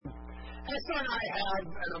Esther and I have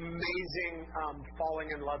an amazing falling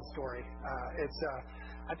in love story.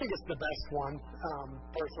 I think it's the best one,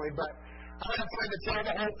 personally, but I don't have time to tell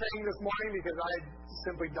the whole thing this morning because I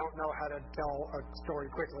simply don't know how to tell a story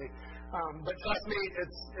quickly. But trust me,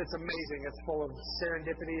 it's amazing. It's full of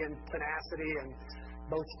serendipity and tenacity and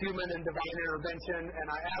both human and divine intervention, and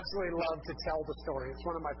I absolutely love to tell the story. It's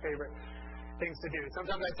one of my favorite things to do.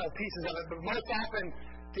 Sometimes I tell pieces of it, but most often,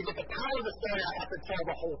 to get the power of the story, I have to tell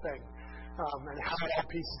the whole thing and how it all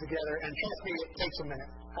pieces together. And trust me, it takes a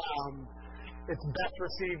minute. It's best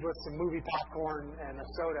received with some movie popcorn and a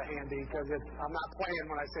soda handy because I'm not playing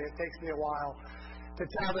when I say it takes me a while to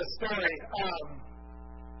tell this story.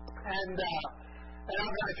 And I've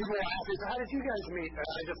got people ask me, so how did you guys meet? And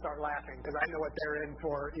I just start laughing because I know what they're in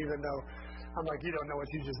for, even though I'm like, you don't know what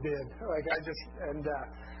you just did.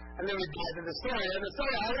 And then we get into the story. And the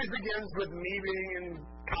story always begins with me being in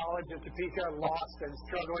college at Topeka, lost and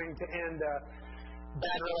struggling to end a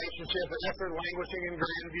bad relationship, and Esther languishing in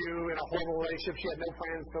Grandview in a horrible relationship. She had no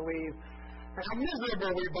plans to leave. And how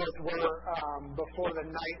miserable we both were before the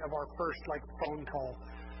night of our first phone call.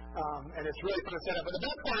 And it's really fun to set up. But the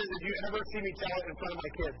best part is if you ever see me tell it in front of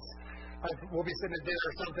my kids. We'll be sitting at dinner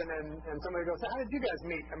or something, and somebody goes, how did you guys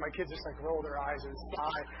meet? And my kids just roll their eyes and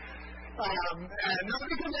sigh. And not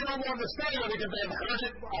because they don't want to stay, but because they've heard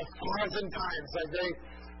it 1,000 times.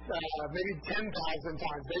 Maybe 10,000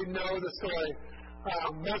 times. They know the story.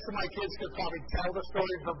 Most of my kids could probably tell the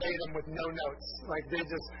story verbatim with no notes. They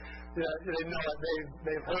know it.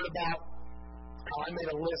 They've heard about how I made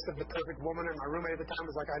a list of the perfect woman, and my roommate at the time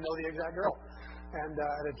was like, I know the exact girl. And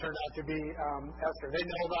it turned out to be Esther. They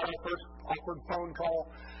know about our first awkward phone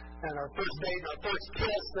call and our first date and our first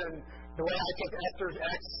kiss and the way I took Esther's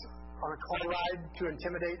ex on a car ride to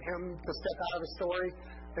intimidate him to step out of the story.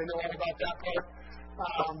 They know all about that part.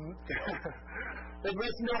 They've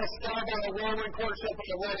listened to us talk about a whirlwind courtship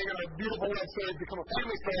and a wedding and a beautiful love story become a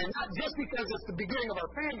family story, not just because it's the beginning of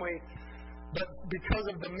our family, but because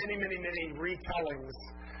of the many, many, many retellings.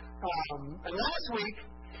 And last week,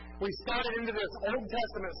 we started into this Old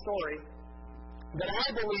Testament story that I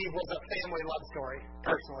believe was a family love story,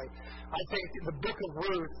 personally. I think the book of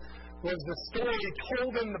Ruth was the story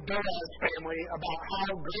told in the Boaz family about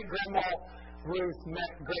how great-grandma Ruth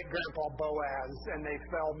met great-grandpa Boaz, and they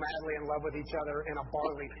fell madly in love with each other in a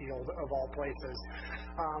barley field, of all places.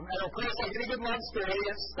 And of course, like any good love story,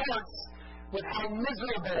 it starts with how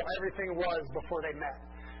miserable everything was before they met.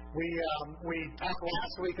 We talked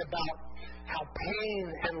last week about how pain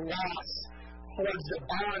and loss forged a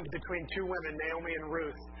bond between two women, Naomi and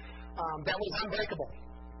Ruth, that was unbreakable.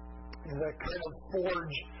 The kind of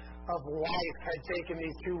forge of life had taken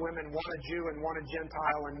these two women, one a Jew and one a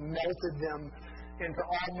Gentile, and melted them into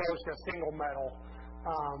almost a single metal.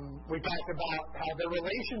 We talked about how the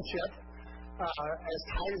relationship, as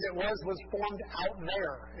tight as it was formed out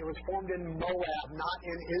there. It was formed in Moab, not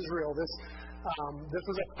in Israel. This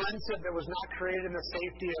was a friendship that was not created in the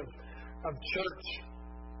safety of church.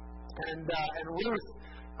 And Ruth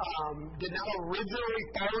did not originally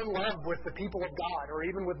fall in love with the people of God or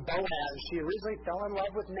even with Boaz. She originally fell in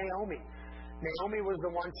love with Naomi. Naomi was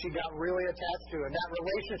the one she got really attached to, and that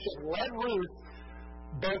relationship led Ruth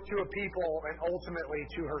both to a people and ultimately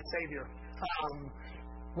to her Savior.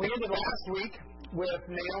 We ended last week with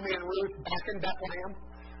Naomi and Ruth back in Bethlehem.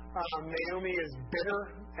 Naomi is bitter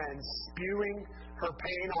and spewing her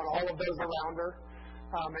pain on all of those around her.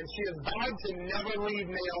 And she has vowed to never leave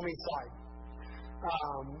Naomi's side.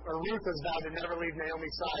 Ruth has vowed to never leave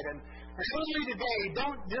Naomi's side. And as we read today,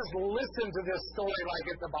 don't just listen to this story like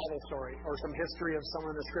it's a Bible story or some history of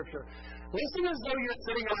someone in the Scripture. Listen as though you're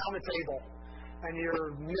sitting around the table and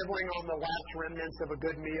you're nibbling on the last remnants of a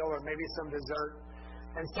good meal or maybe some dessert.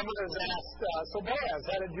 And someone has asked, so Boaz,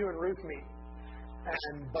 how did you and Ruth meet?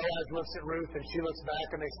 And Boaz looks at Ruth and she looks back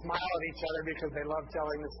and they smile at each other because they love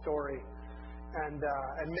telling the story. And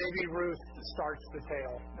maybe Ruth starts the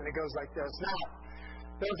tale. And it goes like this. Now,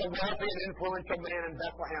 there was a wealthy and influential man in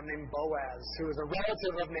Bethlehem named Boaz, who was a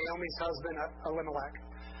relative of Naomi's husband, Elimelech.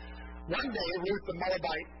 One day, Ruth the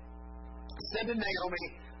Moabite said to Naomi,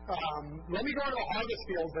 let me go to the harvest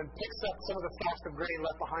fields and pick up some of the stalks of grain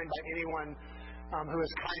left behind by anyone who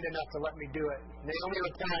is kind enough to let me do it. Naomi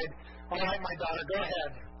replied, all right, my daughter, go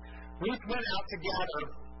ahead. Ruth went out to gather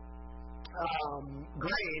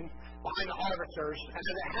grain behind the harvesters, and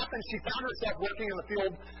as it happened, she found herself working in the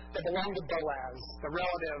field that belonged to Boaz, the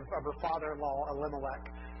relative of her father-in-law, Elimelech.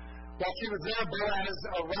 While she was there, Boaz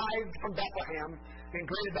arrived from Bethlehem and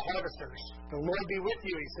greeted the harvesters. The Lord be with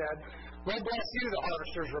you, he said. Lord bless you, the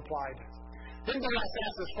harvesters replied. Then Boaz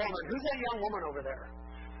asked his foreman, who's that young woman over there?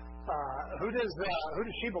 who does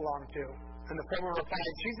she belong to? And the former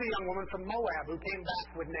replied, she's the young woman from Moab who came back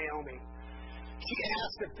with Naomi. She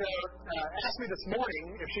asked me this morning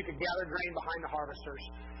if she could gather grain behind the harvesters.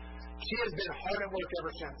 She has been hard at work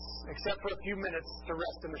ever since, except for a few minutes to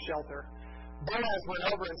rest in the shelter. Boaz went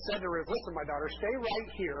over and said to Ruth, listen, my daughter, stay right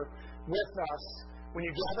here with us. When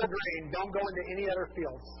you gather grain, don't go into any other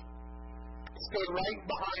fields. Stay right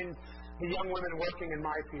behind the young women working in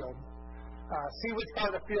my field. See which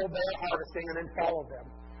part of the field they're harvesting and then follow them.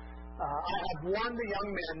 I have warned the young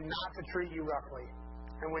men not to treat you roughly.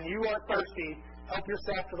 And when you are thirsty, help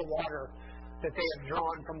yourself to the water that they have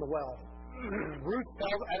drawn from the well. Ruth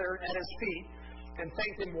fell at his feet and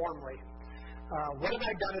thanked him warmly. What have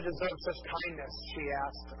I done to deserve such kindness? She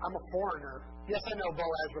asked. I'm a foreigner. Yes, I know,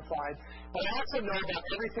 Boaz replied. But I also know about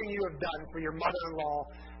everything you have done for your mother-in-law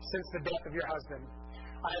since the death of your husband.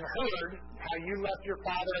 I have heard how you left your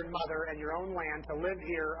father and mother and your own land to live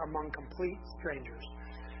here among complete strangers.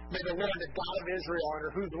 May the Lord, the God of Israel,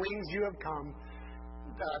 under whose wings you have come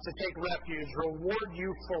to take refuge, reward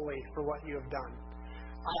you fully for what you have done.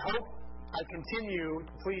 I hope I continue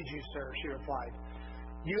to please you, sir, she replied.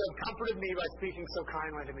 You have comforted me by speaking so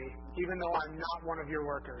kindly to me, even though I'm not one of your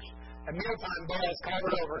workers. At mealtime, Boaz called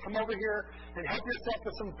her over. Come over here and help yourself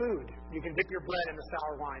to some food. You can dip your bread in the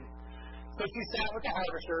sour wine. So she sat with the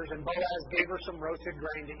harvesters, and Boaz gave her some roasted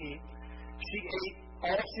grain to eat. She ate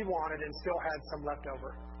all she wanted and still had some left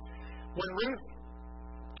over. When Ruth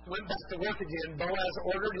went back to work again, Boaz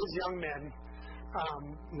ordered his young men,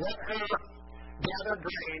 let her gather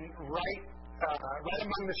grain right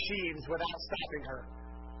among the sheaves without stopping her,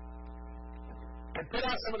 and put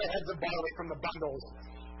out some of the heads of barley from the bundles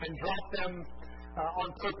and drop them on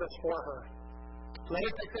purpose for her. Let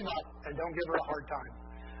her pick them up and don't give her a hard time.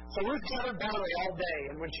 So Ruth gathered barley all day,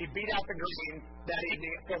 and when she beat out the grain that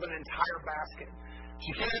evening, it filled an entire basket.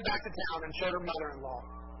 She carried it back to town and showed her mother-in-law.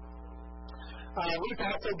 Ruth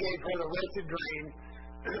also gave her the roasted grain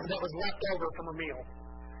that was left over from her meal.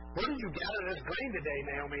 Where did you gather this grain today?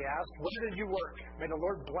 Naomi asked. Where did you work? May the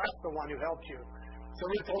Lord bless the one who helped you. So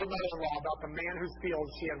Ruth told her mother-in-law about the man whose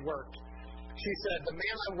fields she had worked. She said, the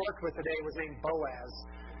man I worked with today was named Boaz.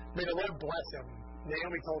 May the Lord bless him.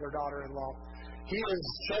 Naomi told her daughter-in-law. He is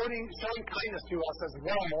showing kindness to us as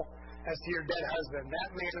well as to your dead husband. That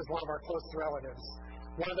man is one of our close relatives,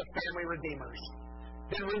 one of the family redeemers.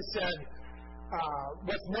 Then Ruth said,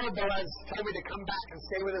 what's more, Boaz told me to come back and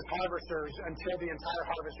stay with his harvesters until the entire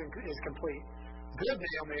harvest is complete. Good,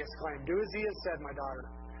 Naomi exclaimed. Do as he has said, my daughter.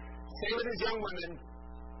 Stay with his young women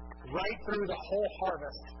right through the whole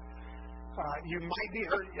harvest. You might be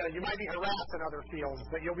harassed in other fields,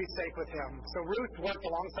 but you'll be safe with him. So Ruth worked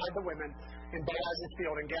alongside the women in Boaz's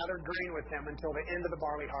field and gathered grain with them until the end of the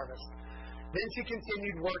barley harvest. Then she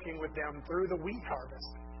continued working with them through the wheat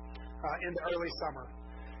harvest in the early summer.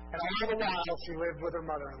 And all the while, she lived with her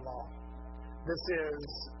mother-in-law. This is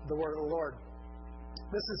the word of the Lord.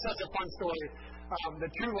 This is such a fun story.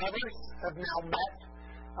 The two lovers have now met.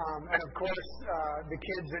 And of course, the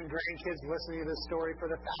kids and grandkids listening to this story for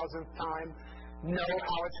the 1,000th time know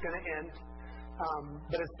how it's going to end.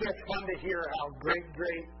 But it's still fun to hear how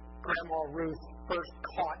great-great-grandma Ruth first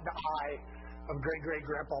caught the eye of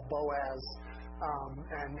great-great-grandpa Boaz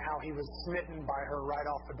and how he was smitten by her right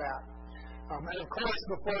off the bat. And of course,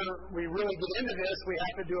 before we really get into this, we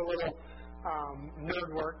have to do a little nerd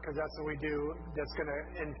work, because that's what we do, that's going to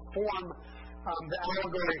inform the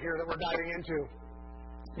allegory here that we're diving into.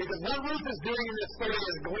 Because what Ruth is doing in this story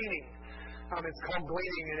is gleaning. It's called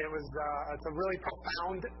gleaning, and it's a really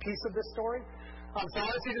profound piece of this story. So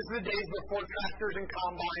obviously, this is the days before tractors and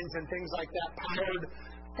combines and things like that powered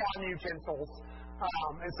farm utensils.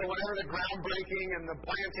 And so whenever the groundbreaking and the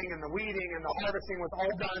planting and the weeding and the harvesting was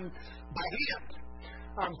all done by hand.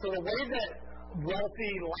 So the way that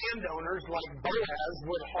wealthy landowners like Boaz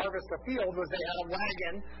would harvest a field was they had a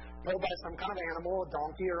wagon pulled by some kind of animal, a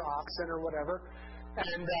donkey or oxen or whatever,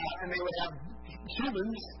 and they would have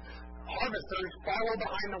humans, harvesters, follow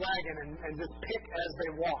behind the wagon and just pick as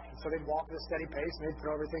they walked. So they'd walk at a steady pace and they'd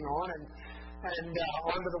throw everything on and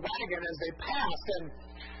onto the wagon as they passed. And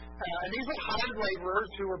these were hired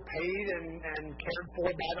laborers who were paid and cared for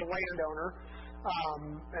by the landowner,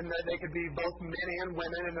 and that they could be both men and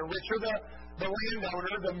women. And the richer the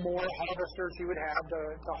landowner, the more harvesters he would have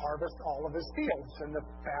to harvest all of his fields, and the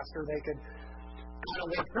faster they could kind of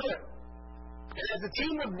work through it. And as the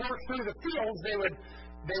team would work through the fields, they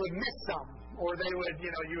would miss some, or they would,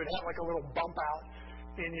 you would have like a little bump out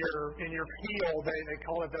in your field. They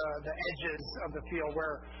call it the edges of the field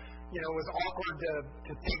where it was awkward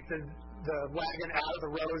to take the wagon out of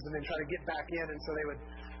the rows and then try to get back in, and so they would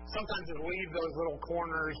sometimes just leave those little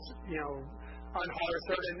corners,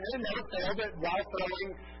 unharvested, and it never failed that while throwing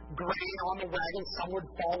grain on the wagon, some would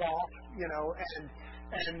fall off,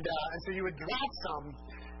 and so you would drop some.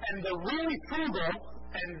 And the really frugal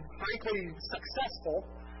and frankly successful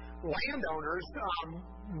landowners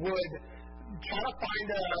would try to find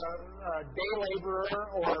a day laborer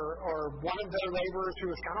or one of their laborers who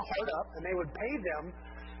was kind of hard up, and they would pay them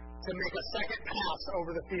to make a second pass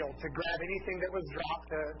over the field, to grab anything that was dropped,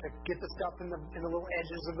 to get the stuff in the little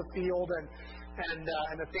edges of the field and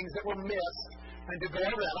the things that were missed, and to go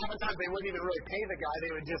over that. Oftentimes they wouldn't even really pay the guy;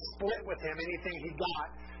 they would just split with him anything he got,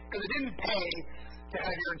 because it didn't pay to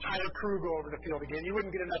have your entire crew go over the field again. You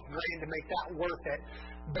wouldn't get enough grain to make that worth it.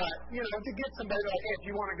 But, to get somebody like, hey, if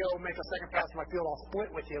you want to go make a second pass to my field, I'll split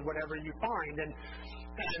with you, whatever you find. And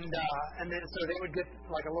then so they would get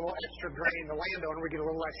like a little extra grain. The landowner would get a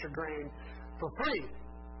little extra grain for free.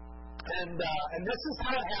 And this is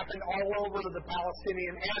how it happened all over the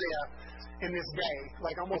Palestinian area in this day.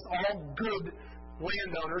 Like almost all good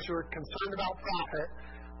landowners who are concerned about profit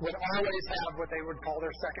would always have what they would call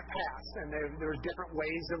their second pass, and there was different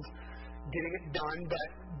ways of getting it done,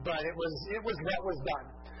 but it was what was done.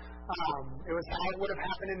 It was how it would have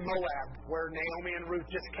happened in Moab, where Naomi and Ruth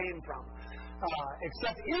just came from.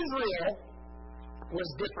 Except Israel was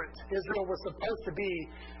different. Israel was supposed to be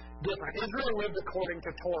different. Israel lived according to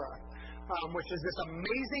Torah, which is this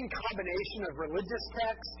amazing combination of religious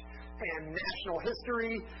text and national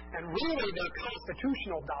history, and really the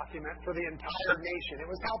constitutional document for the entire nation. It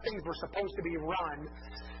was how things were supposed to be run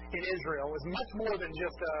in Israel. It was much more than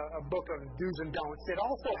just a book of do's and don'ts. It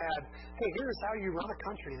also had, hey, here's how you run a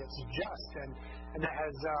country that's just and that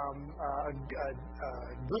has a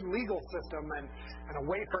good legal system and a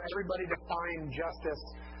way for everybody to find justice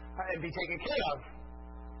and be taken care of.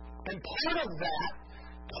 And part of that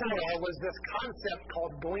Torah was this concept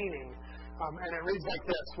called gleaning. And it reads like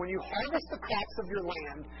this: when you harvest the crops of your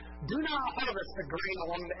land, do not harvest the grain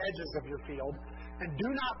along the edges of your field, and do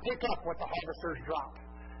not pick up what the harvesters drop.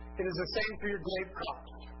 It is the same for your grape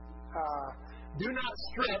crops. Do not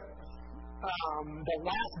strip the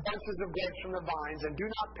last bunches of grapes from the vines, and do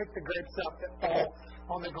not pick the grapes up that fall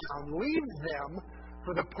on the ground. Leave them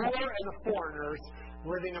for the poor and the foreigners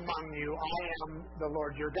living among you. I am the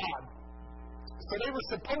Lord your God. So they were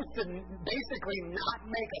supposed to basically not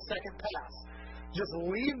make a second pass. Just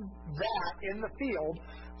leave that in the field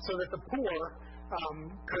so that the poor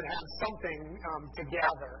could have something to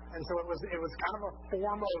gather. And so it was kind of a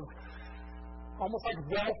form of almost like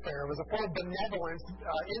welfare. It was a form of benevolence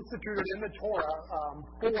instituted in the Torah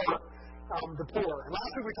for the poor. And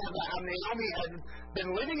last week we talked about how Naomi had been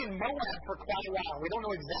living in Moab for quite a while. We don't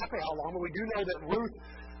know exactly how long, but we do know that Ruth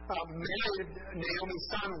married Naomi's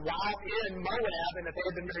son while in Moab, and that they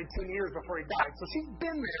had been married 10 years before he died. So she's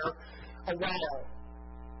been there a while.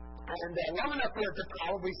 And long enough for it to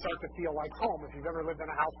probably start to feel like home. If you've ever lived in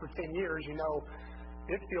a house for 10 years, you know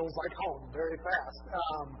it feels like home very fast.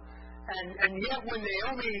 And yet when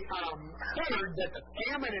Naomi heard that the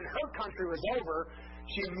famine in her country was over,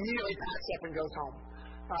 she immediately packs up and goes home.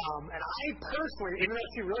 And I personally, even though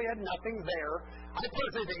she really had nothing there, I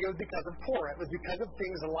personally think it was because of Torah. It was because of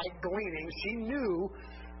things like gleaning. She knew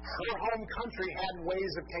her home country had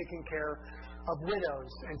ways of taking care of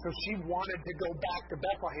widows. And so she wanted to go back to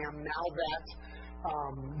Bethlehem now that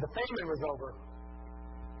the famine was over.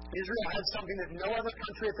 Israel had something that no other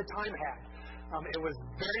country at the time had. It was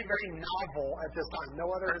very, very novel at this time. No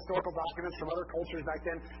other historical documents from other cultures back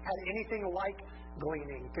then had anything like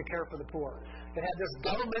gleaning to care for the poor. It had this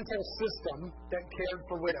governmental system that cared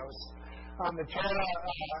for widows. The Torah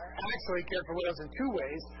actually cared for widows in two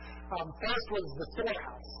ways. First was the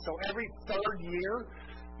storehouse. So every third year,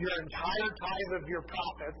 your entire tithe of your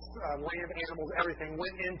profits, land, animals, everything,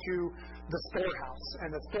 went into the storehouse.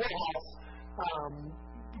 And the storehouse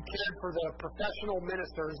cared for the professional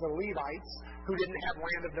ministers, the Levites, who didn't have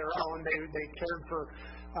land of their own. They cared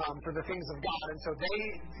for the things of God, and so they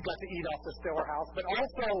got to eat off the storehouse. But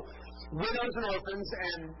also widows and orphans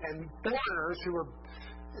and foreigners who were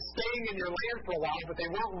staying in your land for a while, but they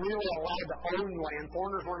weren't really allowed to own land.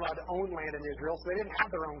 Foreigners weren't allowed to own land in Israel, so they didn't have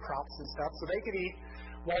their own crops and stuff, so they could eat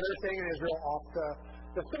while they're staying in Israel off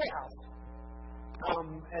the storehouse.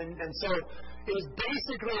 And so it was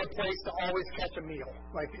basically a place to always catch a meal.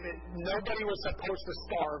 Nobody was supposed to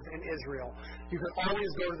starve in Israel. You could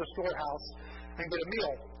always go to the storehouse and get a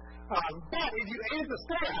meal. But if you ate at the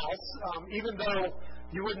storehouse, even though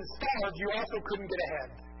you wouldn't starve, you also couldn't get ahead.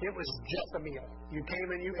 It was just a meal. You came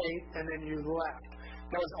and you ate, and then you left.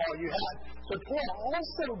 That was all you had. So Torah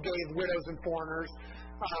also gave widows and foreigners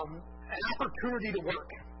an opportunity to work.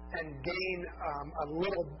 and gain a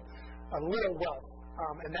little wealth.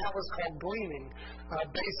 And that was called gleaning.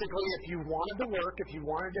 Basically, if you wanted to work, if you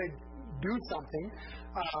wanted to do something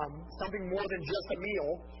more than just a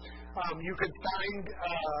meal, you could find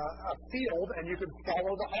a field and you could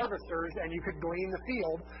follow the harvesters and you could glean the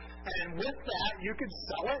field. And with that, you could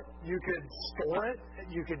sell it, you could store it,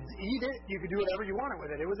 you could eat it, you could do whatever you wanted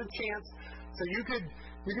with it. It was a chance. So you could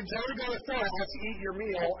totally go to the storehouse, eat your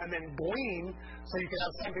meal, and then glean so you could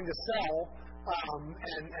have something to sell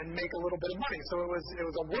and make a little bit of money. So it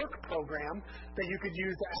was a work program that you could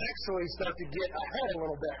use to actually start to get ahead a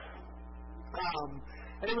little bit.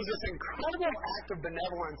 And it was this incredible act of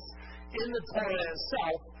benevolence in the Torah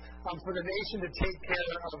itself for the nation to take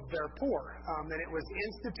care of their poor. And it was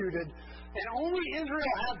instituted, and only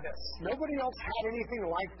Israel had this. Nobody else had anything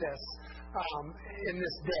like this in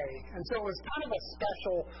this day. And so it was kind of a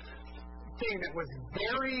special thing that was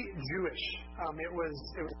very Jewish. It was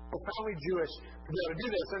profoundly Jewish to be able to do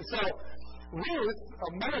this. And so Ruth, a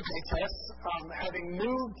Moabitess, having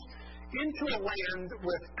moved into a land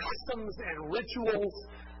with customs and rituals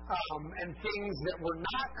and things that were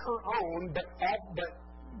not her own, but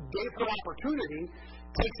gave her opportunity,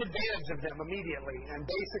 takes advantage of them immediately and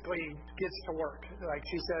basically gets to work. Like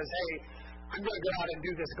she says, hey, I'm going to go out and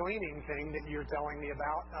do this gleaning thing that you're telling me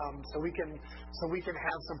about, so we can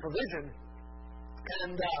have some provision.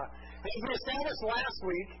 And as we established last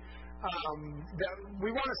week, that we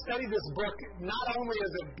want to study this book not only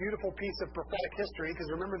as a beautiful piece of prophetic history, because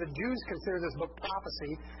remember the Jews consider this book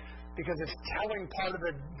prophecy because it's telling part of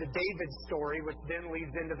the David story, which then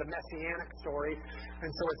leads into the Messianic story. And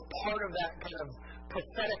so it's part of that kind of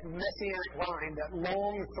prophetic Messianic line, that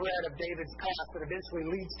long thread of David's past that eventually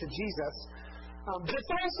leads to Jesus. But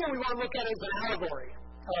it's also, we want to look at it as an allegory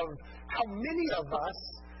of how many of us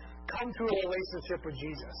come to a relationship with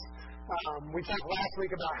Jesus. We talked last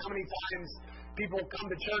week about how many times people come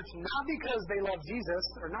to church not because they love Jesus,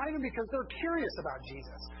 or not even because they're curious about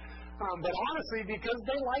Jesus, but honestly because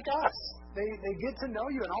they like us. They get to know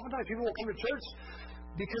you, and oftentimes people will come to church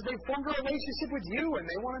because they formed a relationship with you, and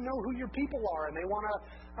they want to know who your people are, and they want to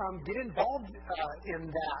get involved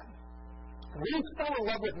in that. Ruth fell in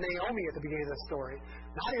love with Naomi at the beginning of the story.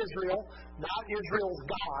 Not Israel, not Israel's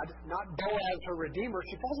God, not Boaz, her Redeemer.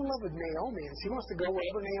 She falls in love with Naomi, and she wants to go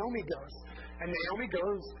wherever Naomi goes. And Naomi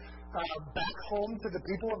goes back home to the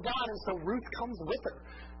people of God, and so Ruth comes with her.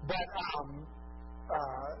 But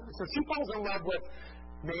so she falls in love with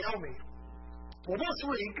Naomi. Well, this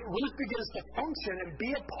week, Ruth begins to function and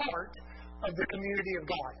be a part of the community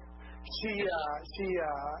of God.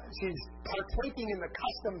 She's partaking in the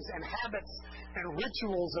customs and habits and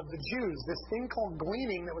rituals of the Jews. This thing called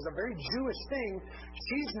gleaning that was a very Jewish thing,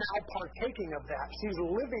 she's now partaking of that. She's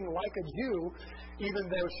living like a Jew, even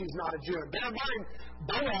though she's not a Jew. And bear in mind,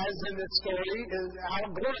 Boaz in this story is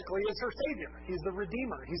allegorically is her savior. He's the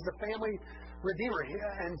Redeemer. He's the family Redeemer.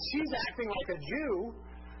 And she's acting like a Jew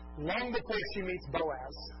long before she meets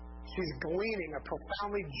Boaz. She's gleaning, a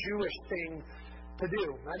profoundly Jewish thing to do.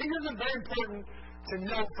 I think this is very important to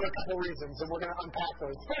note for a couple reasons, and we're going to unpack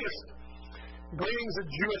those. First, gleaning is a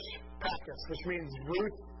Jewish practice, which means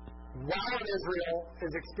Ruth, while in Israel,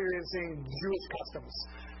 is experiencing Jewish customs,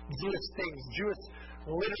 Jewish things, Jewish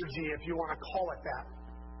liturgy, if you want to call it that.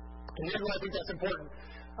 And here's why I think that's important.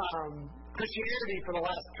 Christianity for the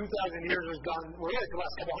last 2,000 years has gone, really for the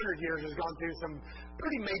last couple hundred years, has gone through some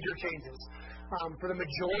pretty major changes. For the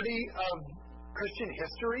majority of Christian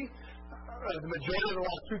history, the majority of the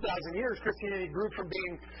last 2,000 years, Christianity grew from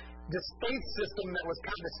being this faith system that was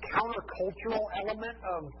kind of this countercultural element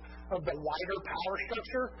of the wider power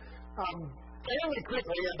structure. Fairly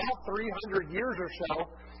quickly, about 300 years or so,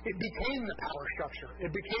 it became the power structure. It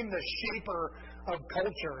became the shaper of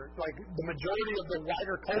culture. Like the majority of the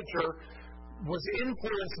wider culture was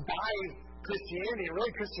influenced by Christianity, and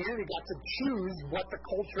really Christianity got to choose what the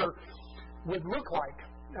culture would look like.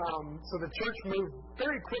 So the church moved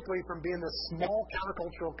very quickly from being this small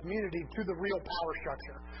countercultural community to the real power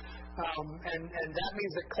structure. And that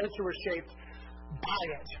means that culture was shaped by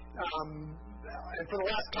it. And for the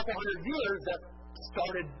last couple hundred years, that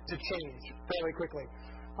started to change fairly quickly.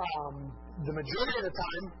 The majority of the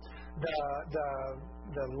time,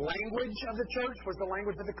 the language of the church was the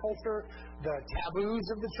language of the culture. The taboos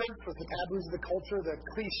of the church was the taboos of the culture. The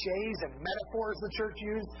cliches and metaphors the church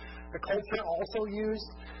used, the culture also used,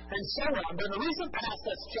 and so on. But in the recent past,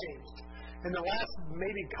 that's changed. In the last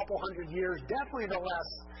maybe couple hundred years, definitely the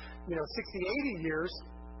last 60, 80 years,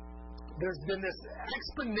 there's been this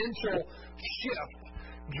exponential shift,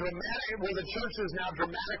 where the church is now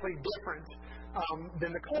dramatically different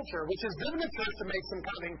than the culture, which has driven the church to make some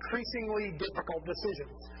kind of increasingly difficult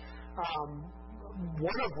decisions.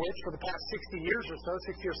 One of which, for the past 60 years or so,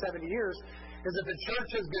 60 or 70 years, is that the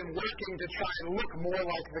church has been working to try and look more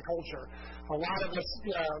like the culture. A lot of us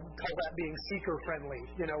call that being seeker-friendly,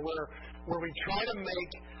 where we try to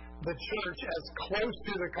make the church as close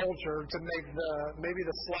to the culture to make maybe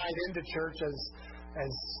the slide into church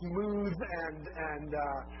as smooth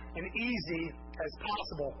and easy as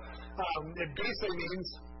possible. It basically means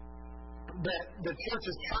that the church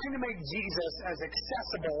is trying to make Jesus as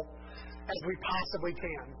accessible as we possibly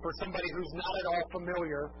can for somebody who's not at all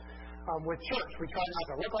familiar with church. We try not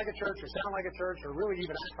to look like a church or sound like a church or really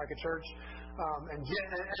even act like a church. And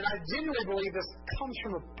I genuinely believe this comes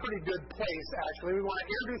from a pretty good place, actually. We want to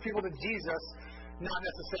introduce people to Jesus, not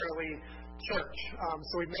necessarily church.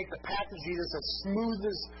 So we make the path to Jesus as smooth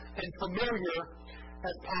and familiar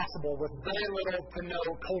as possible with very little to no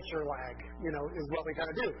culture lag, is what we kind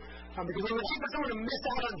of do. Because we would like for someone to miss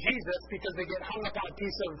out on Jesus because they get hung up on a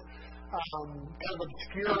piece of kind of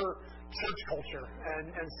obscure church culture.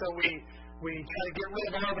 And so we try to get rid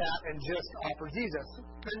of all that and just offer Jesus.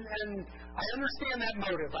 And I understand that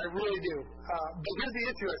motive. I really do. But here's the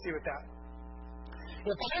issue I see with that.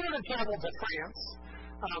 If I were to travel to France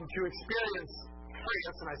to experience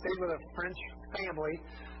France, and I stayed with a French family,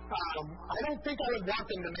 I don't think I would want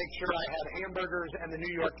them to make sure I had hamburgers and the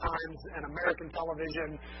New York Times and American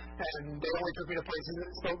television, and they only took me to places that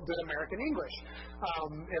spoke good American English.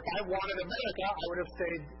 If I wanted America, I would have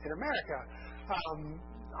stayed in America.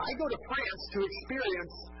 I go to France to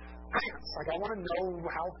experience France. Like, I want to know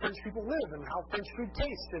how French people live and how French food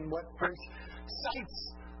tastes and what French sites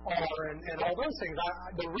are and all those things.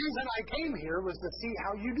 The reason I came here was to see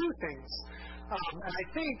how you do things. And I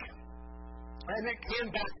think, and it can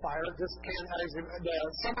backfire. This can actually, the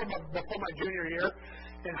summer before my junior year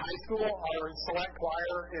in high school, our select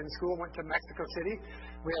choir in school went to Mexico City.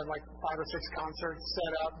 We had like 5 or 6 concerts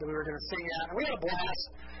set up that we were going to sing at, and we had a blast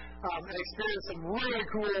and experienced some really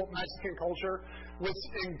cool Mexican culture, which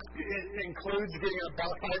includes getting in a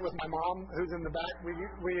bar fight with my mom, who's in the back.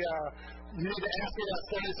 You need to ask me that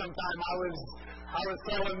story sometime. I was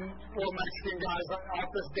throwing little Mexican guys off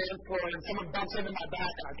this dance floor, and someone bumps into my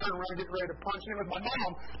back, and I turn around and get ready to punch him with my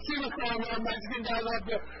mom. She was throwing little Mexican guys off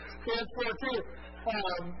the dance floor, too.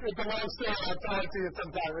 It's a long story. I'll tell it to you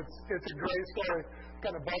sometime. It's a great story.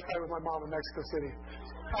 Got a bar fight with my mom in Mexico City.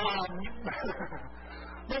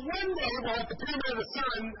 But one day, while at the Pyramid of the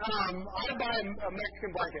Sun, I buy a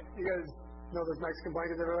Mexican blanket. You guys know those Mexican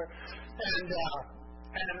blankets everywhere?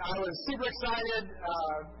 And I was super excited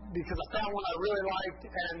because I found one I really liked.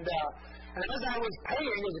 And as I was paying,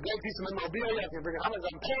 it was a great piece of memorabilia. I can bring it home as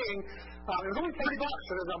I'm paying. It was only $30.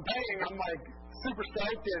 And as I'm paying, I'm like super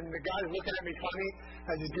stoked. And the guy's looking at me funny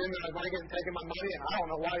as he's giving me my blanket and taking my money. And I don't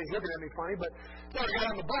know why he's looking at me funny. But so I got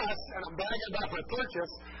on the bus, and I'm bragging about my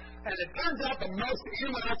purchase. And it turns out the most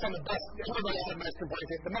anyone else on the bus, everybody had a Mexican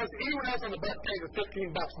blanket, the most anyone else on the bus paid was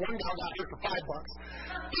 $15. One guy got here for $5.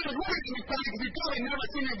 He was looking at me funny because he probably never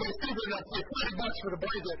seen anybody stupid enough to pay $5 for the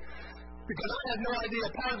blanket. Because I had no idea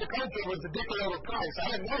part of the culture was the dick over price. I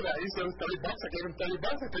didn't know that. He said it was $30. I gave him $30.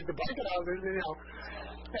 I took the blanket out of it,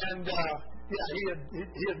 And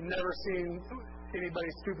he had never seen anybody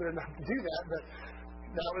stupid enough to do that, but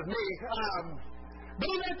that was me. But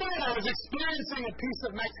in that time, I was experiencing a piece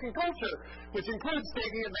of Mexican culture, which includes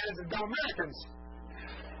taking advantage of dumb Americans.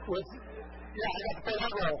 I got to play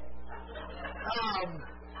that role.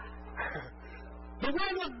 But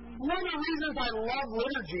one of the reasons I love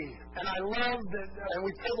liturgy, and I love that, and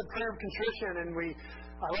we say the prayer of contrition, and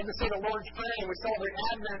I love to say the Lord's Prayer, and we celebrate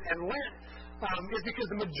Advent and Lent, is because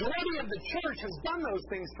the majority of the church has done those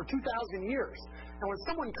things for 2,000 years. And when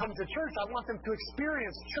someone comes to church, I want them to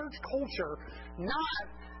experience church culture, not,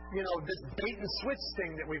 this bait and switch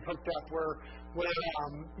thing that we've hooked up where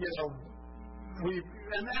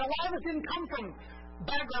and a lot of us didn't come from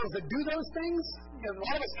backgrounds that do those things. A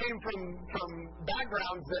lot of us came from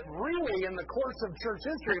backgrounds that really, in the course of church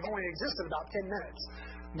history, have only existed about 10 minutes.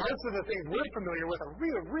 Most of the things we're familiar with are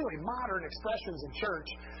really, really modern expressions in church.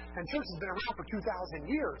 And church has been around for 2,000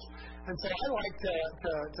 years. And so I like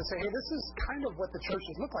to say, hey, this is kind of what the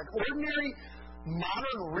churches look like. Ordinary,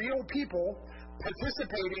 modern, real people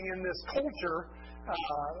participating in this culture,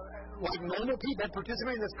 like normal people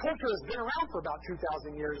participating in this culture that's been around for about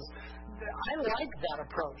 2,000 years. I like that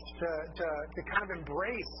approach to kind of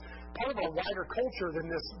embrace part of a wider culture than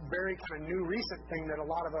this very kind of new recent thing that a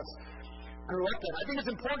lot of us grew up in. I think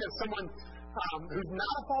it's important if someone who's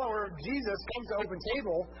not a follower of Jesus comes to Open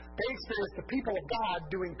Table, they experience the people of God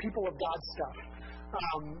doing people of God stuff.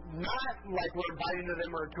 Not like we're inviting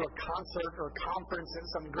them or to a concert or a conference at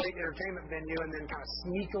some great entertainment venue and then kind of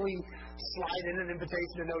sneakily slide in an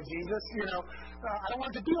invitation to know Jesus. I don't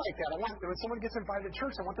want it to be like that. When someone gets invited to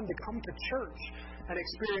church, I want them to come to church and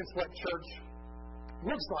experience what church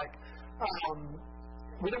looks like.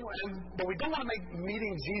 But we don't want to make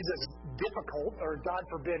meeting Jesus difficult or, God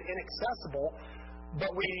forbid, inaccessible.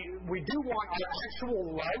 But we do want our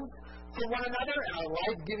actual love for one another and our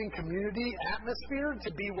life-giving community atmosphere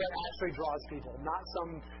to be what actually draws people, not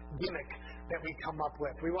some gimmick that we come up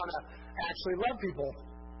with. We want to actually love people.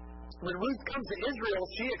 When Ruth comes to Israel,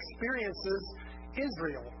 she experiences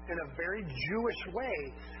Israel in a very Jewish way.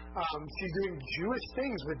 She's doing Jewish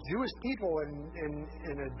things with Jewish people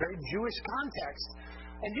in a very Jewish context.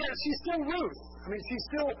 And yet, she's still Ruth. I mean, she's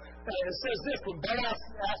still, it says this, when Boaz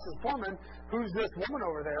asks the woman, who's this woman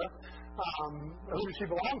over there? Who does she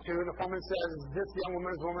belong to? The woman says, this young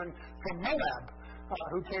woman is a woman from Moab,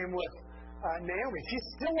 who came with Naomi. She's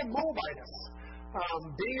still a Moabitess.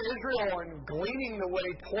 Being in Israel and gleaning the way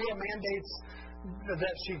Torah mandates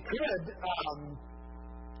that she could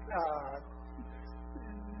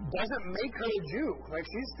doesn't make her a Jew. Like,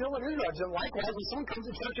 she's still an Israelite. Likewise, when someone comes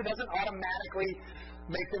to church, it doesn't automatically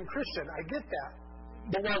make them Christian. I get that.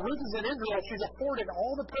 But while Ruth is in Israel, she's afforded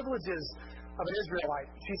all the privileges of an Israelite.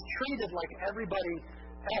 She's treated like everybody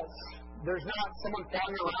else. There's not someone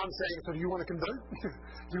flying around saying, so do you want to convert?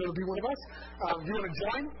 Do you want to be one of us? Do you want to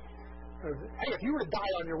join? Hey, if you were to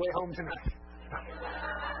die on your way home tonight.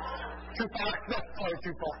 Too far? Sorry,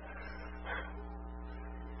 too far.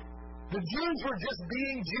 The Jews were just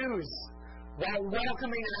being Jews while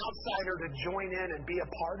welcoming an outsider to join in and be a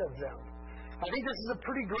part of them. I think this is a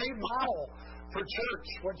pretty great model for church,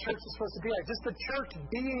 what church is supposed to be like. Just the church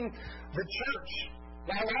being the church,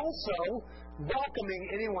 while also welcoming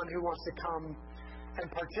anyone who wants to come and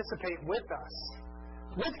participate with us,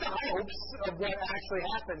 with the hopes of what actually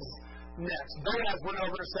happens next. Boaz went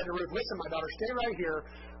over and said to Ruth, listen, my daughter, stay right here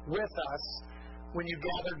with us when you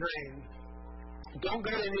gather grain. Don't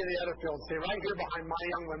go to any of the other fields. Stay right here behind my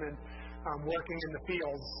young women working in the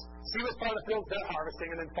fields. See what part of the fields they're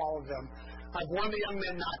harvesting and then follow them. I've warned the young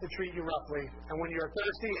men not to treat you roughly. And when you are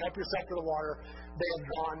thirsty, help yourself to the water they have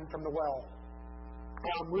drawn from the well.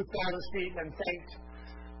 Ruth fell at his feet and thanked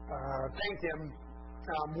him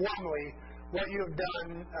warmly. What you have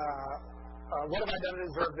done, what have I done to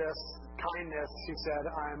deserve this? Kindness, she said.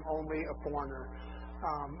 I'm only a foreigner.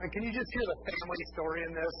 And can you just hear the family story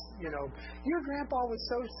in this? Your grandpa was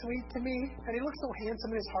so sweet to me, and he looked so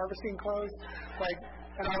handsome in his harvesting clothes.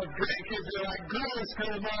 And all the grandkids are like, gross,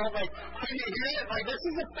 grandma. Can you hear it? This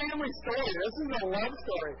is a family story. This is a love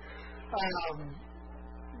story.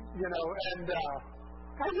 And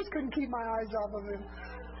I just couldn't keep my eyes off of him.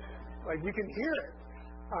 You can hear it.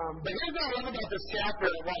 But here's what I love about this chapter,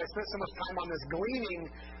 why I spent so much time on this gleaning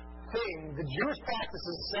thing. The Jewish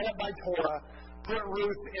practices set up by Torah put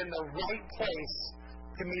Ruth in the right place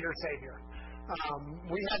to meet her Savior.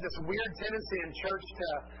 We had this weird tendency in church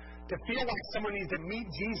to feel like someone needs to meet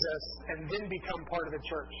Jesus and then become part of the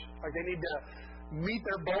church. They need to meet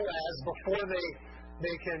their Boaz before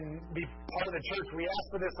they can be part of the church. We ask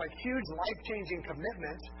for this huge life-changing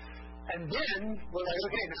commitment, and then we're like,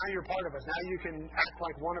 okay, now you're part of us. Now you can act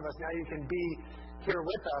like one of us. Now you can be here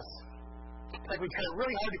with us. We try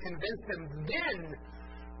really hard to convince them. Then,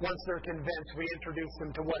 once they're convinced, we introduce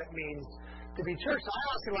them to what it means to be church. I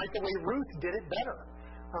honestly like the way Ruth did it better.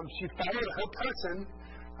 She followed her person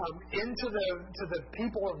into the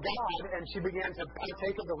people of God, and she began to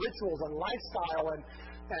partake of the rituals and lifestyle,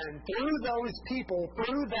 and through those people,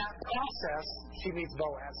 through that process, she meets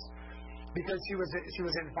Boaz, because she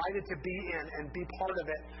was invited to be in and be part of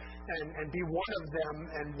it and be one of them.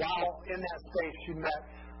 And while in that space, she met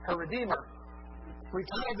her Redeemer. We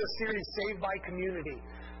titled this series "Saved by Community"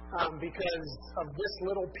 because of this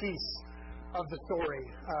little piece of the story.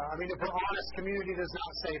 If we're honest, community does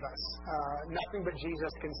not save us. Nothing but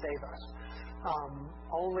Jesus can save us.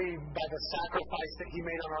 Only by the sacrifice that He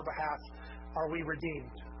made on our behalf are we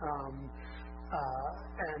redeemed.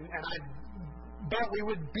 But we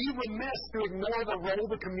would be remiss to ignore the role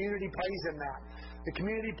the community plays in that. The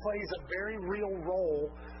community plays a very real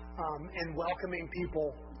role in welcoming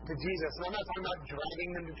people to Jesus. And I'm not talking about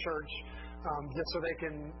dragging them to church just so they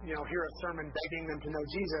can, hear a sermon begging them to know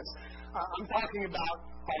Jesus. I'm talking about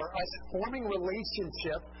us forming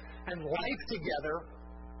relationship and life together,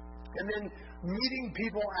 and then meeting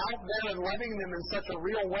people out there and loving them in such a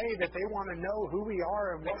real way that they want to know who we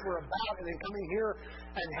are and what we're about, and then coming here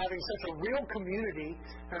and having such a real community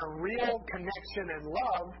and a real connection and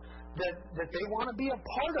love that they want to be a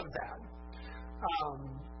part of that.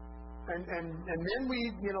 And then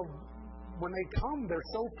we, when they come, they're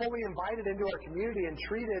so fully invited into our community and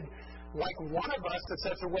treated like one of us in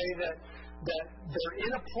such a way that they're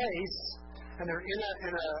in a place and they're in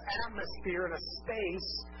an atmosphere, in a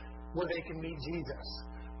space where they can meet Jesus.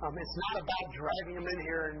 It's not about driving them in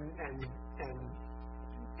here and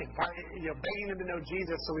begging them to know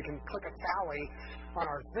Jesus so we can click a tally on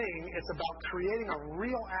our thing. It's about creating a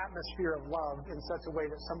real atmosphere of love in such a way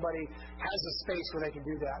that somebody has a space where they can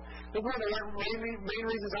do that. That's one of the main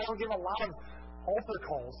reasons I don't give a lot of altar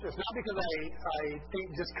calls. It's not because I think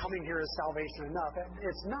just coming here is salvation enough.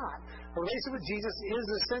 It's not. A relationship with Jesus is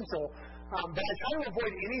essential, but I try to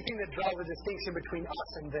avoid anything that draws a distinction between us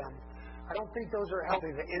and them. I don't think those are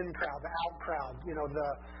healthy. The in crowd, the out crowd, the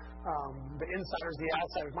insiders, the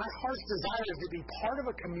outsiders. My heart's desire is to be part of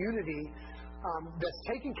a community that's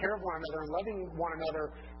taking care of one another and loving one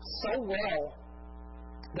another so well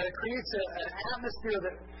that it creates an atmosphere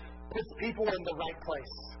that puts people in the right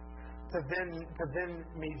place to then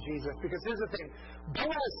meet Jesus. Because here's the thing,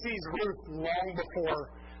 Boaz sees Ruth long before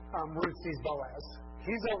Ruth sees Boaz.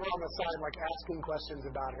 He's over on the side like asking questions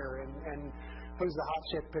about her and who's the hot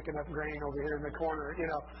chick picking up grain over here in the corner, in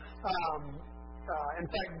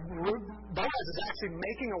fact, Boaz is actually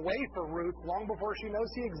making a way for Ruth long before she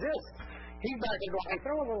knows he exists. He's back there going, hey,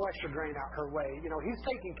 throw a little extra grain out her way. He's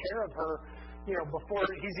taking care of her, before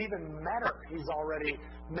he's even met her. He's already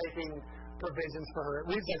making provisions for her.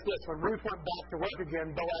 It reads like this: when Ruth went back to work again,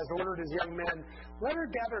 Boaz ordered his young men, let her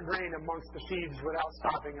gather grain amongst the sheaves without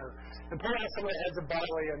stopping her, and pull out some of the heads of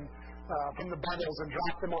barley from the bundles and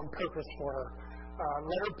drop them on purpose for her.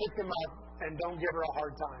 Let her pick them up and don't give her a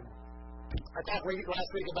hard time. I talked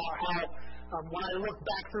last week about how when I look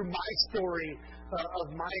back through my story of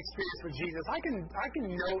my experience with Jesus, I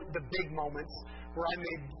can note the big moments where I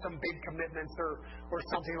made some big commitments or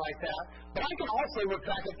something like that. But I can also look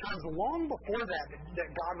back at times long before that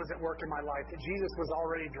God was at work in my life, that Jesus was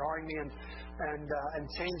already drawing me and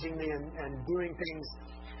changing me and doing things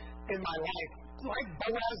in my life, like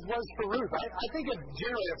Boaz was for Ruth. I think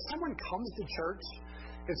generally if someone comes to church,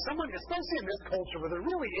 if someone, especially in this culture where there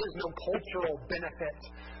really is no cultural benefit,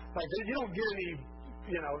 like you don't get any,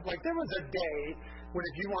 like there was a day when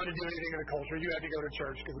if you wanted to do anything in the culture, you had to go to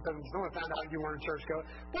church because if someone found out you weren't a church goer,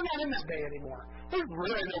 we're not in that day anymore. There's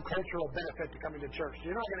really no cultural benefit to coming to church.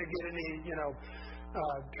 You're not going to get any,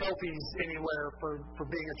 trophies anywhere for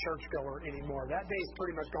being a churchgoer anymore. That day's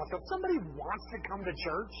pretty much gone. So if somebody wants to come to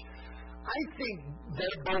church, I think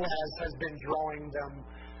that Boaz has been drawing them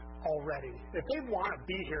already. If they want to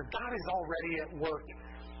be here, God is already at work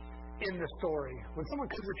in the story. When someone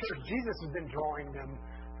comes to church, Jesus has been drawing them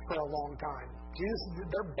for a long time.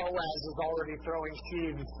 Their Boaz is already throwing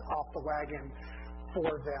sheaves off the wagon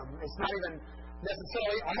for them. It's not even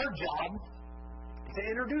necessarily our job to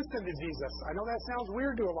introduce them to Jesus. I know that sounds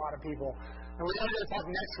weird to a lot of people. And we're going to talk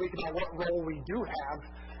next week about what role we do have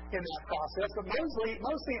in that process. But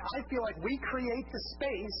mostly I feel like we create the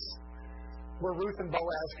space where Ruth and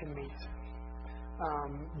Boaz can meet.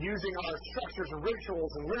 Using our structures and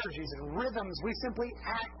rituals and liturgies and rhythms, we simply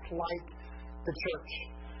act like the church.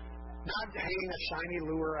 Not hanging a shiny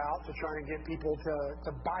lure out to try and get people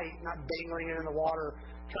to bite, not dangling it in the water,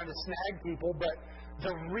 trying to snag people, but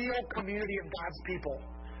the real community of God's people,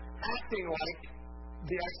 acting like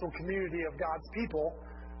the actual community of God's people,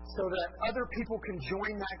 so that other people can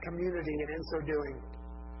join that community and in so doing,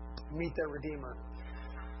 meet their Redeemer.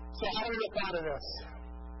 So how do we get out of this?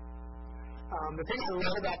 The thing I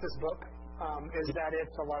love about this book is that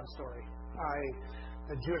it's a love story.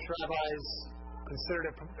 The Jewish rabbis considered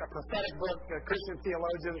it a prophetic book. The Christian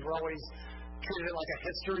theologians were always treated it like a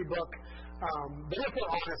history book. But if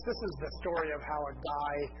we're honest, this is the story of how a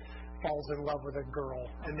guy falls in love with a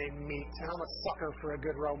girl and they meet. And I'm a sucker for a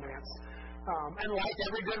good romance. And like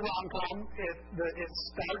every good rom-com, it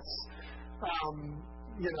starts,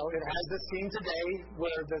 it has this scene today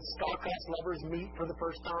where the star-crossed lovers meet for the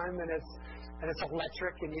first time, and it's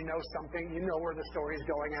electric, and you know something, you know where the story is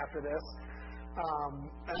going after this.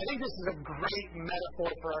 And I think this is a great metaphor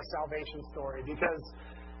for our salvation story because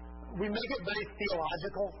we make it very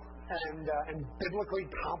theological and biblically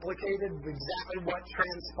complicated, exactly what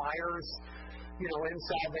transpires, in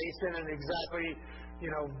salvation, and exactly,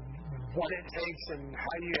 what it takes and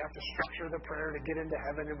how you have to structure the prayer to get into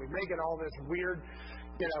heaven, and we make it all this weird,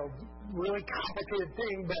 really complicated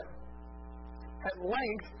thing, but at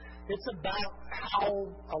length, it's about how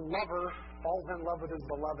a lover falls in love with his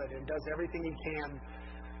beloved and does everything he can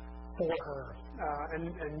for her.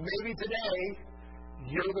 And maybe today,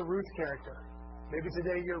 you're the Ruth character. Maybe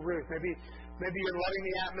today you're Ruth. Maybe Maybe you're loving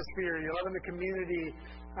the atmosphere, you're loving the community,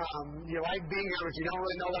 you like being here, but you don't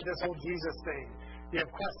really know about this whole Jesus thing. You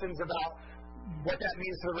have questions about what that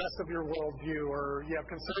means to the rest of your worldview, or you have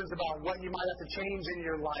concerns about what you might have to change in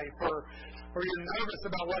your life, or you're nervous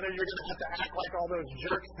about whether you're going to have to act like all those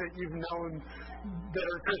jerks that you've known that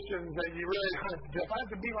are Christians, that you really, if I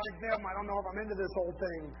have to be like them, I don't know if I'm into this whole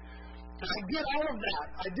thing. And I get all of that,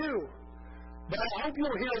 I do. But I hope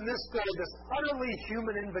you'll hear in this story this utterly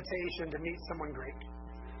human invitation to meet someone great,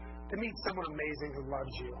 to meet someone amazing who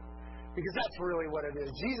loves you. Because that's really what it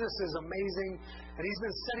is. Jesus is amazing, and He's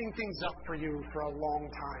been setting things up for you for a long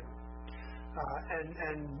time.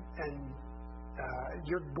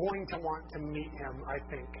 You're going to want to meet Him, I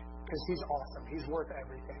think, because He's awesome. He's worth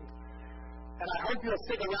everything. And I hope you'll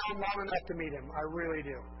stick around long enough to meet Him. I really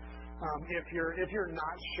do. If you're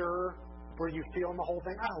not sure where you feel in the whole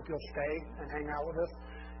thing, I hope you'll stay and hang out with us.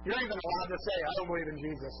 You're not even allowed to say, I don't believe in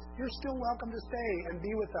Jesus. You're still welcome to stay and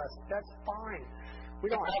be with us. That's fine. We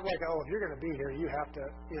don't have like, if you're going to be here, you have to,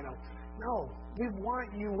 No, we want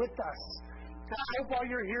you with us. And I hope while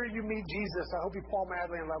you're here, you meet Jesus. I hope you fall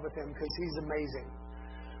madly in love with Him because He's amazing.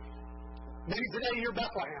 Maybe today you're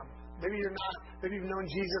Bethlehem. Maybe you're not. Maybe you've known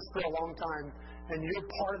Jesus for a long time and you're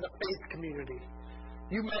part of the faith community.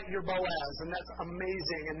 You met your Boaz, and that's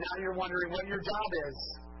amazing. And now you're wondering what your job is.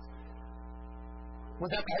 Was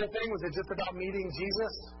that the whole thing? Was it just about meeting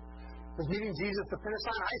Jesus? Was meeting Jesus the finish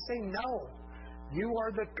line? I say no. You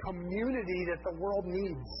are the community that the world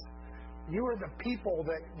needs. You are the people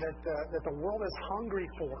that the world is hungry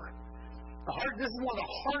for. This is one of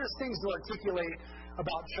the hardest things to articulate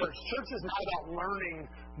about church. Church is not about learning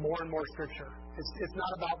more and more Scripture. It's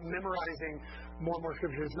not about memorizing more and more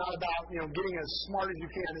Scripture. It's not about getting as smart as you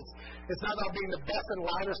can. It's not about being the best and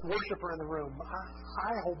loudest worshiper in the room.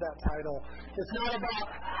 I hold that title. It's not about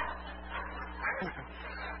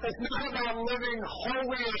it's not about living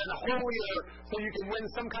holier and holier so you can win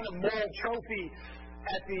some kind of moral trophy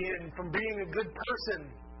at the end from being a good person.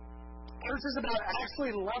 Church is about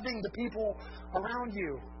actually loving the people around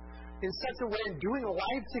you in such a way and doing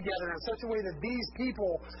life together in such a way that these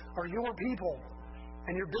people are your people.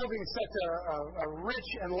 And you're building such a rich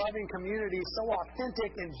and loving community, so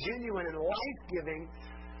authentic and genuine and life-giving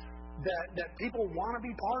that people want to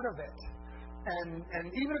be part of it. And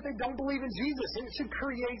even if they don't believe in Jesus, it should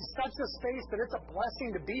create such a space that it's a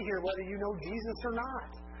blessing to be here whether you know Jesus or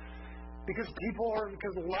not. Because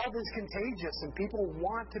love is contagious and people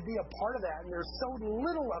want to be a part of that, and there's so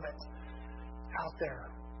little of it out there.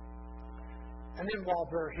 And then while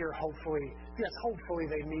they're here, hopefully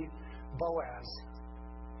they meet Boaz.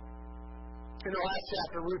 In the last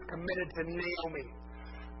chapter, Ruth committed to Naomi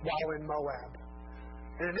while in Moab.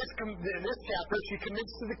 And in this chapter, she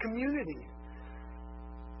commits to the community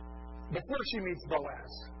before she meets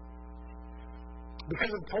Boaz.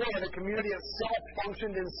 Because of Torah, the community itself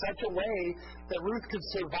functioned in such a way that Ruth could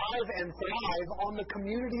survive and thrive on the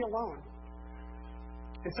community alone.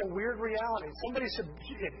 It's a weird reality.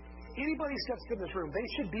 If anybody steps in this room, they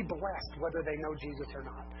should be blessed whether they know Jesus or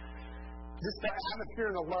not. Just the atmosphere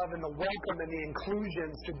and the love and the welcome and the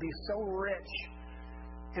inclusion should be so rich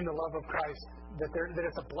in the love of Christ that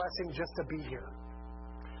it's a blessing just to be here.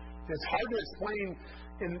 It's hard to explain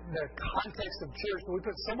in the context of church, but we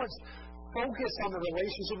put so much focus on the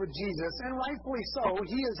relationship with Jesus, and rightfully so.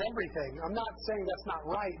 He is everything. I'm not saying that's not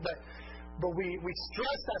right, but we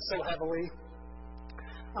stress that so heavily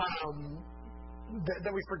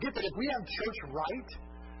that we forget that if we have church right,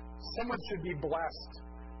 someone should be blessed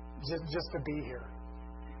just to be here.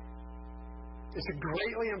 It should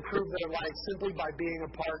greatly improve their life simply by being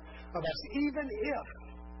a part of us, even if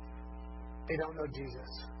they don't know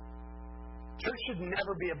Jesus. Church should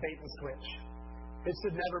never be a bait and switch. It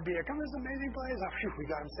should never be come to this amazing place, we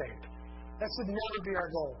got them saved. That should never be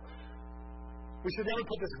our goal. We should never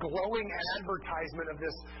put this glowing advertisement of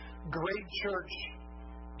this great church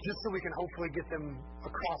just so we can hopefully get them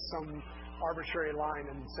across some arbitrary line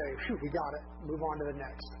and say, we got it, move on to the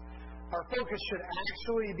next. Our focus should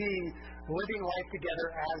actually be living life together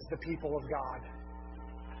as the people of God.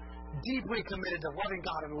 Deeply committed to loving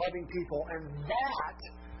God and loving people, and that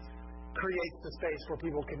creates the space where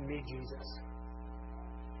people can meet Jesus.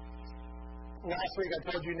 Last week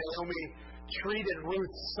I told you Naomi treated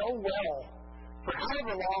Ruth so well for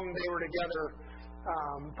however long they were together,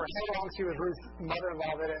 for how long she was Ruth's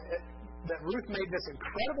mother-in-law, that Ruth made this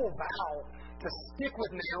incredible vow to stick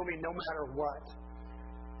with Naomi no matter what.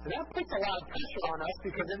 And that puts a lot of pressure on us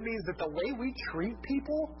because it means that the way we treat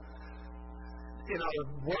people in our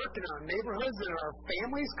work, in our neighborhoods, in our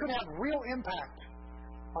families could have real impact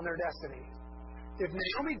on their destiny. If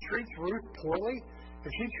Naomi treats Ruth poorly,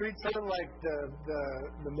 if she treats her like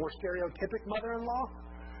the more stereotypic mother-in-law,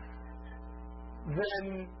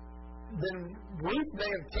 then Ruth may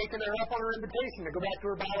have taken her up on her invitation to go back to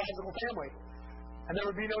her biological family. And there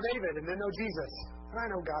would be no David and then no Jesus. And I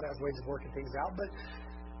know God has ways of working things out, but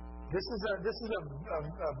this is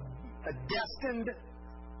a destined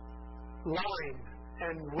line.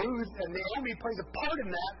 And Ruth and Naomi plays a part in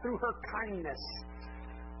that through her kindness,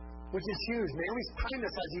 which is huge. Naomi's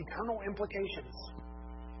kindness has eternal implications.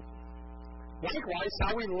 Likewise,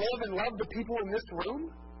 how we live and love the people in this room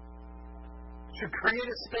should create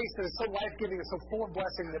a space that is so life-giving and so full of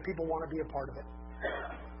blessing that people want to be a part of it.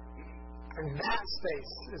 And that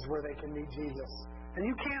space is where they can meet Jesus. And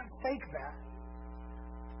you can't fake that.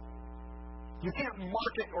 You can't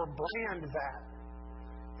market or brand that.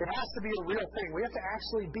 It has to be a real thing. We have to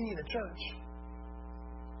actually be the church.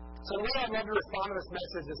 So the way I'd love to respond to this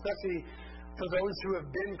message, especially for those who have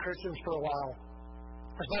been Christians for a while.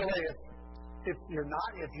 By the way, if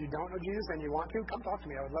you don't know Jesus and you want to, come talk to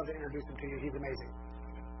me. I would love to introduce him to you. He's amazing.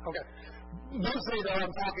 Okay. Mostly, though,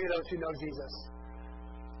 I'm talking to those who know Jesus.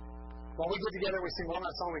 While we get together, we sing one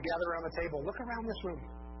last song, we gather around the table. Look around this room.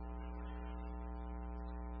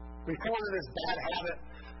 We fall into this bad habit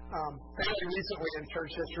fairly recently in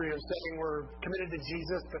church history of saying we're committed to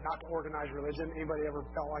Jesus but not to organized religion. Anybody ever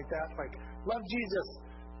felt like that? Like, love Jesus,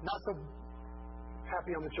 not so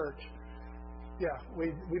happy on the church. Yeah,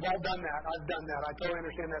 we've all done that. I've done that. I totally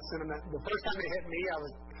understand that sentiment. The first time it hit me,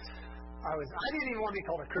 I didn't even want to be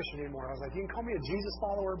called a Christian anymore. I was like, you can call me a Jesus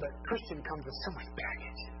follower, but Christian comes with so much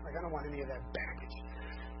baggage. Like, I don't want any of that baggage.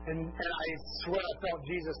 And I swear I felt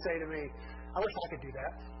Jesus say to me, I wish I could do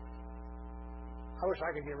that. I wish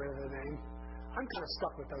I could get rid of the name. I'm kind of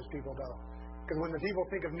stuck with those people, though. Because when the people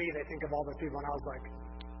think of me, they think of all those people. And I was like,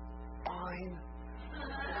 fine.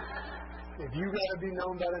 If you got to be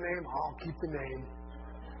known by the name, I'll keep the name.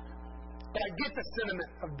 But I get the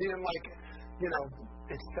sentiment of being like,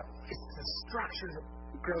 it's the structure that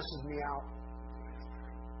grosses me out.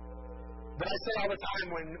 But I say all the time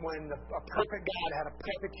when a perfect God had a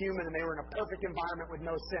perfect human and they were in a perfect environment with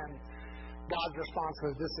no sin, God's response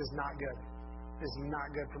was, this is not good. This is not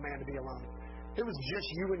good for man to be alone. It was just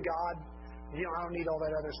you and God. I don't need all that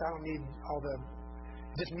other stuff. I don't need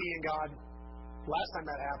just me and God. Last time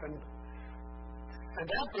that happened, and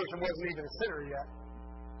that person wasn't even a sinner yet.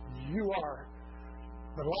 You are.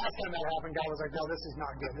 But the last time that happened, God was like, no, this is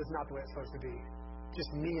not good. This is not the way it's supposed to be. Just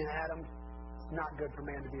me and Adam. It's not good for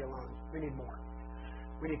man to be alone. We need more.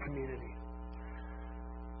 We need community.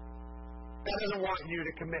 God doesn't want you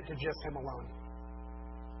to commit to just him alone.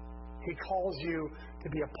 He calls you to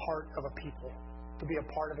be a part of a people, to be a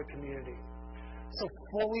part of a community. So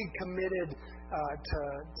fully committed to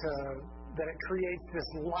that it creates this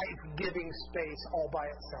life-giving space all by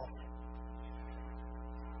itself.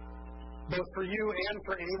 Both for you and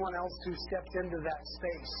for anyone else who steps into that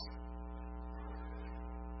space.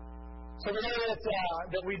 So the way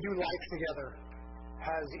that we do life together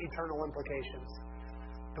has eternal implications.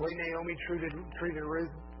 The way Naomi treated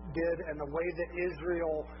Ruth did, and the way that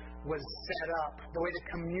Israel was set up, the way the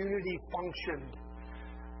community functioned,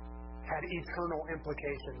 had eternal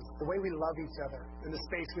implications. The way we love each other and the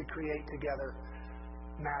space we create together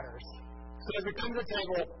matters. So as we come to the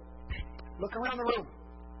table, look around the room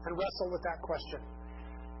and wrestle with that question.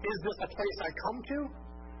 Is this a place I come to,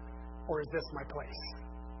 or is this my place?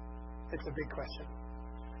 It's a big question.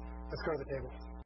 Let's go to the table.